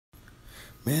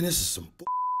Man, this is some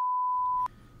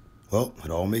Well, it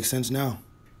all makes sense now.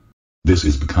 This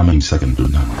is becoming second to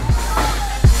none.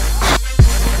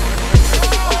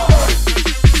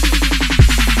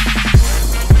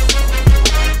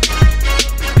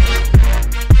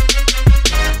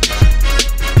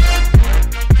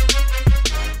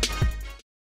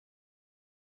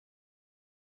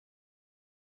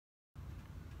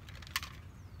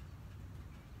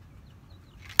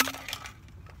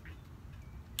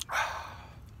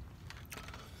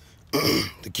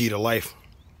 The key to life.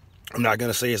 I'm not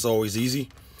going to say it's always easy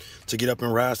to get up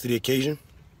and rise to the occasion,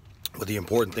 but the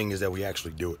important thing is that we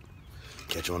actually do it.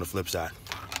 Catch you on the flip side.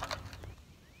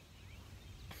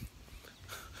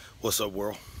 What's up,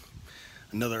 world?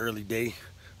 Another early day,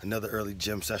 another early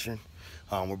gym session.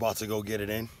 We're about to go get it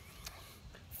in.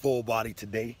 Full body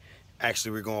today.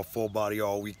 Actually, we're going full body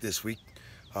all week this week.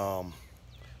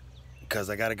 Because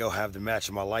I got to go have the match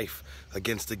of my life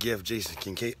against the gift, Jason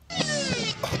Kincaid.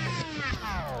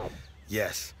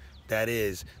 Yes, that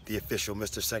is the official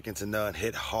Mr. Second to None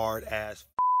hit hard ass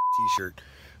t-shirt.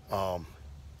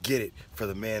 Get it for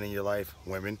the man in your life.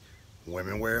 Women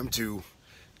wear them too.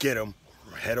 Get them.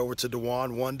 Head over to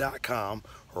DeJuan1.com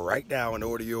right now and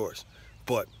order yours.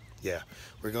 But yeah,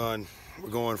 we're going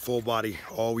full body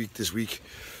all week this week.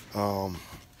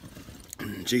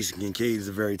 Jason Kincaid is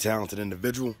a very talented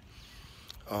individual.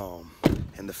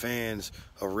 And the fans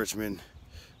of Richmond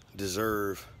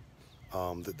deserve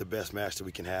the best match that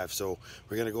we can have. So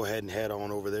we're gonna go ahead and head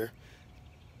on over there,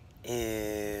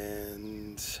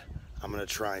 and I'm gonna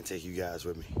try and take you guys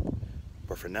with me.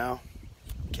 But for now,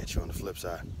 catch you on the flip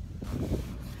side.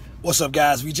 What's up,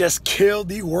 guys? We just killed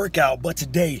the workout, but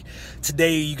today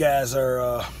you guys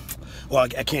are well,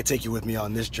 I can't take you with me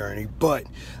on this journey, but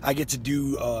I get to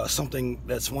do something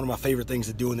that's one of my favorite things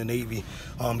to do in the Navy.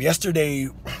 Yesterday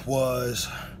was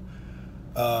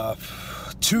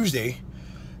Tuesday,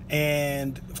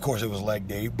 and of course it was leg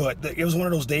day, but it was one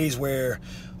of those days where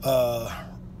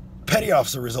petty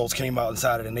officer results came out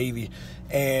inside of the Navy,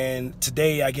 and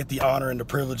today I get the honor and the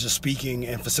privilege of speaking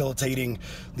and facilitating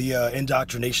the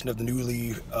indoctrination of the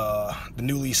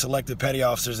newly selected petty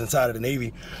officers inside of the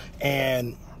Navy.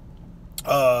 And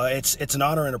it's an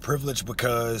honor and a privilege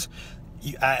because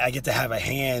I get to have a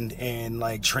hand in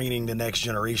like training the next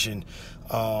generation,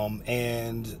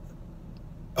 and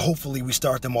hopefully we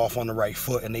start them off on the right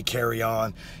foot and they carry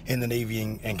on in the Navy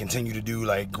and continue to do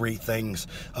like great things.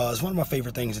 It's one of my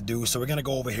favorite things to do. So we're gonna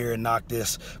go over here and knock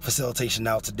this facilitation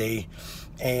out today,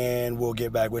 and we'll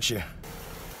get back with you.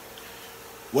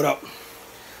 What up?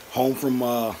 Home from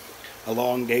a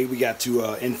long day. We got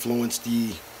to influence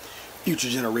the future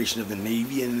generation of the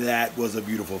Navy, and that was a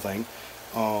beautiful thing.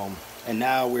 And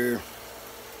now we're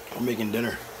making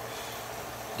dinner.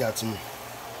 Got some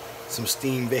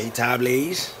steamed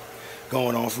vegetables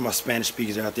going on for my Spanish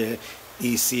speakers out there.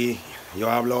 Y si yo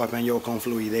hablo español con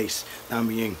fluidez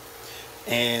también.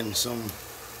 And some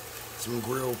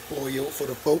grilled pollo for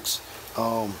the folks.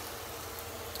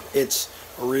 It's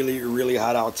really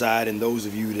hot outside, and those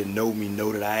of you that know me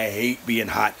know that I hate being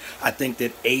hot. I think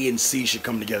that A and C should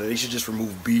come together. They should just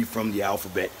remove B from the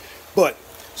alphabet. But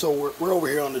so we're over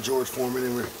here on the George Foreman,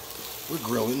 and we're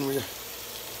grilling. We're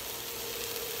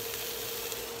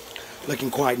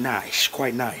looking quite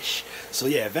nice. So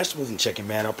yeah, vegetables and chicken,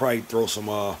 man. I'll probably throw some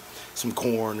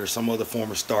corn or some other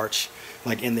form of starch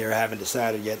like in there. I haven't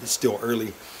decided yet. It's still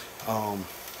early.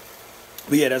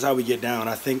 But yeah, that's how we get down.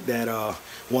 I think that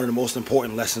one of the most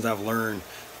important lessons I've learned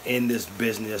in this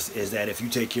business is that if you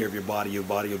take care of your body will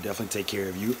definitely take care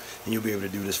of you, and you'll be able to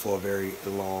do this for a very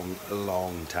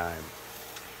long time.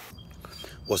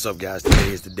 What's up, guys? Today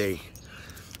is the day.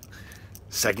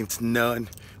 Second to None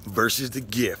versus the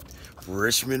gift.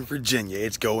 Richmond, Virginia.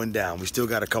 It's going down. We still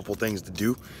got a couple things to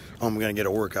do. We're gonna get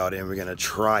a workout in. We're gonna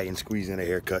try and squeeze in a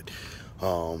haircut.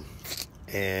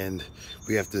 And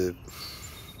we have to,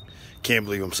 can't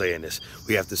believe I'm saying this,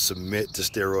 we have to submit to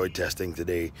steroid testing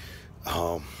today.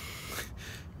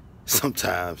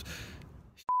 Sometimes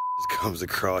it comes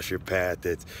across your path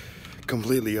that's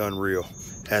completely unreal,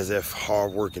 as if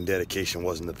hard work and dedication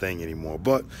wasn't a thing anymore.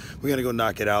 But we're gonna go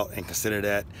knock it out and consider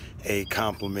that a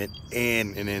compliment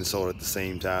and an insult at the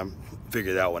same time.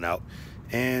 Figure that one out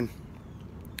and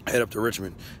head up to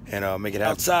Richmond and make it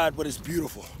happen. Outside, but it's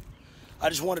beautiful. I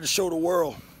just wanted to show the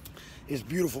world it's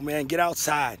beautiful, man. Get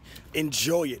outside,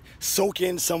 enjoy it, soak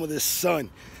in some of this sun.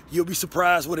 You'll be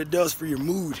surprised what it does for your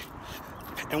mood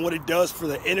and what it does for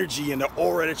the energy and the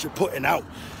aura that you're putting out.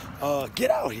 Get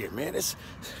out here, man. It's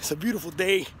a beautiful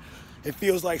day. It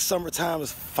feels like summertime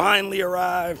has finally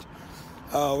arrived.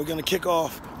 We're gonna kick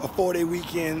off a 4-day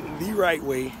weekend the right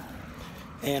way,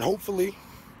 and hopefully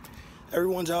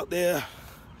everyone's out there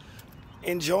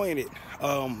enjoying it.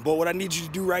 But what I need you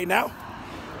to do right now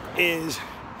is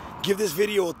give this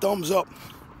video a thumbs up,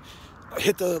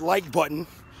 hit the like button,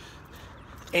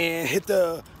 and hit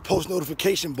the post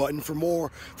notification button for more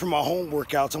from my home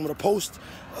workouts. I'm gonna post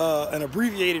an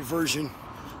abbreviated version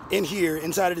in here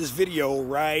inside of this video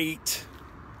right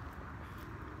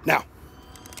now.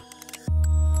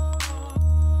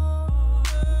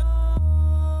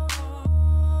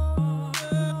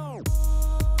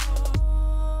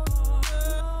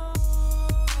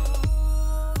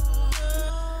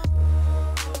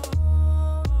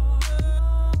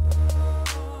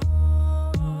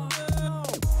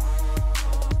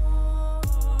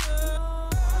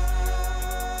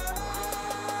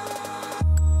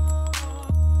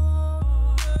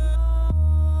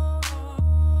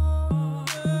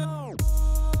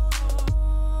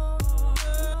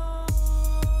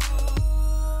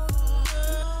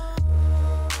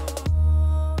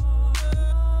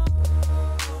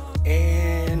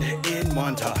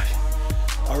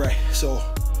 Montage. All right, so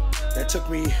that took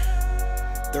me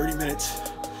 30 minutes.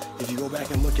 If you go back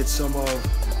and look at some of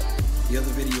the other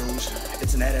videos,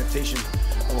 it's an adaptation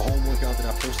of a home workout that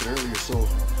I posted earlier, so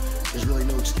there's really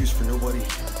no excuse for anybody,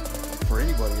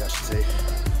 I should say,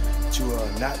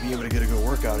 to not be able to get a good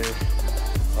workout in.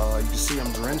 You can see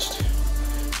I'm drenched,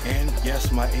 and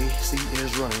yes, my AC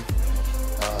is running,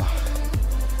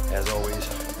 as always.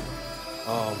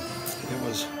 It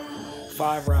was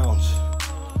 5 rounds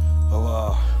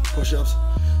of push-ups,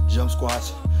 jump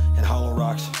squats, and hollow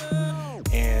rocks,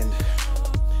 and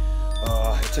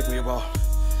it took me about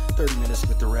 30 minutes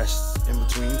with the rest in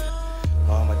between.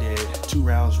 I did 2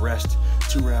 rounds rest,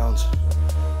 2 rounds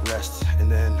rest,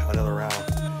 and then another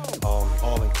round,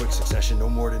 all in quick succession, no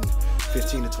more than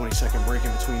 15 to 20 second break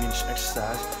in between each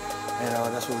exercise,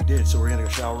 and that's what we did. So we're gonna go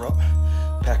shower up,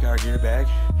 pack our gear bag,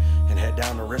 and head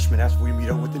down to Richmond after we meet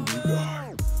up with the new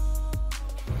guard.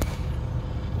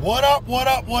 What up, what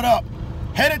up, what up?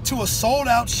 Headed to a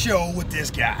sold-out show with this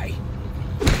guy.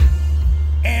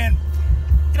 And,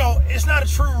 you know, it's not a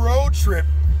true road trip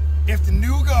if the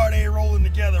new guard ain't rolling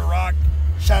together. Rock,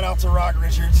 shout out to Rock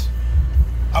Richards.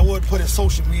 I would put his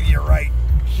social media right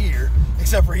here,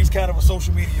 except for he's kind of a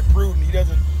social media prude, and he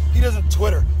doesn't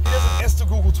Twitter. He doesn't Insta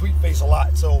Google tweet face a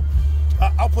lot, so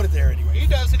I'll put it there anyway. He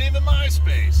doesn't even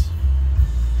MySpace.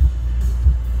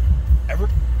 Ever?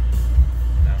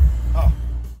 No. Oh.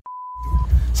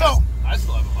 So I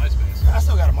still have a MySpace. I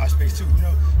still got a MySpace too. You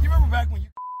know, you remember back when you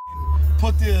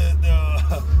put the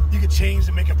you could change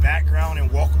to make a background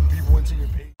and welcome people into your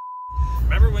page.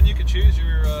 Remember when you could choose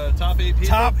your top 8 people?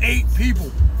 Top 8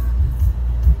 people.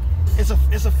 It's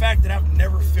a fact that I've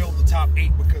never filled the top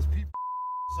 8 because people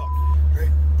suck,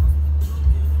 right?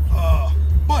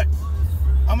 But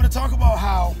I'm gonna talk about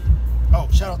how. Oh,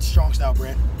 shout out to Strong Style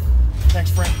brand. Thanks,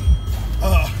 friend.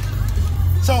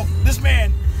 So this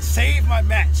man saved my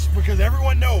match because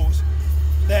everyone knows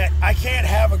that I can't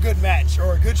have a good match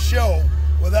or a good show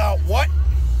without what?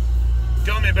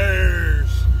 Gummy bears.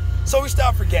 So we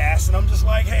stopped for gas, and I'm just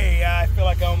like, hey, I feel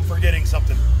like I'm forgetting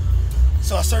something.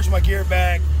 So I searched my gear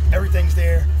bag, everything's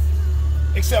there,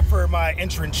 except for my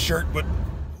entrance shirt, but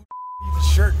who needs a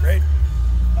shirt, right?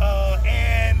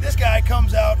 And this guy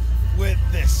comes out with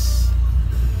this.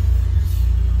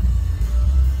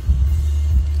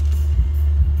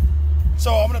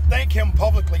 So I'm gonna thank him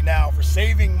publicly now for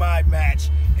saving my match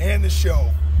and the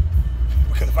show.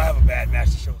 Because if I have a bad match,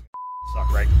 the show's gonna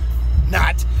suck, right?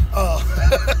 Not.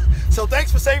 So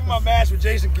thanks for saving my match with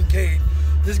Jason Kincaid.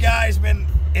 This guy's been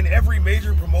in every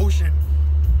major promotion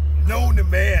known to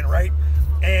man, right?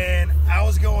 And I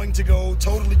was going to go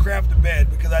totally crap to bed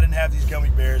because I didn't have these gummy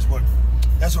bears, but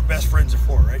that's what best friends are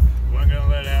for, right? Wasn't gonna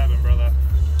let it happen, brother.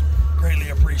 Greatly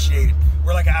appreciated.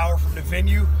 We're like an hour from the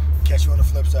venue. Catch you on the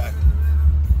flip side.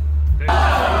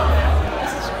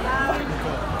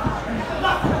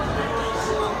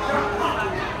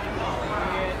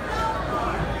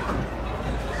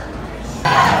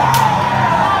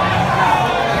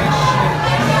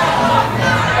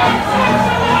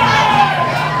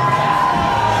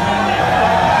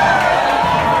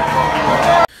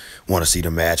 Want to see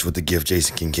the match with the gift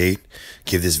Jason Kincaid?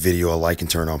 Give this video a like and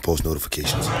turn on post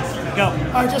notifications. Go.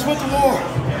 All right, just with the war.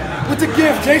 With the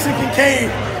gift, Jason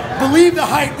Kincaid. Believe the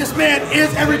hype. This man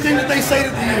is everything that they say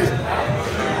that he is.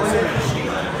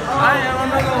 I am. I'm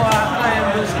not gonna lie. I am.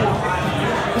 But it's cool.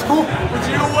 It's cool. But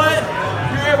you know what?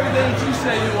 You're everything that you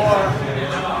say you are.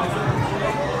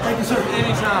 Thank you, sir.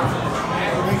 Anytime.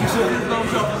 Thank you, sir. This is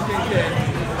thumbs up for Kincaid.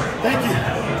 Thank you.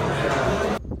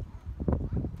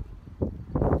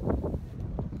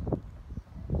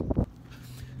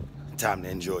 Time to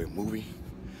enjoy a movie,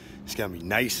 It's gonna be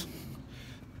nice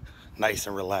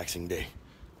and relaxing day.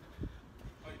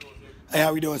 Hey,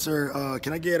 how we doing, sir?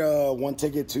 Can I get one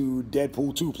ticket to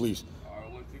Deadpool 2, please? All right,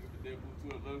 one ticket for Deadpool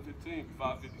 2 at 11:15,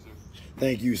 $5.50, sir.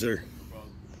 Thank you, sir. No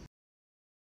problem.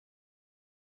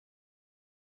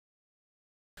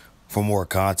 For more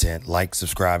content, like,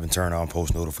 subscribe, and turn on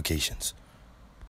post notifications.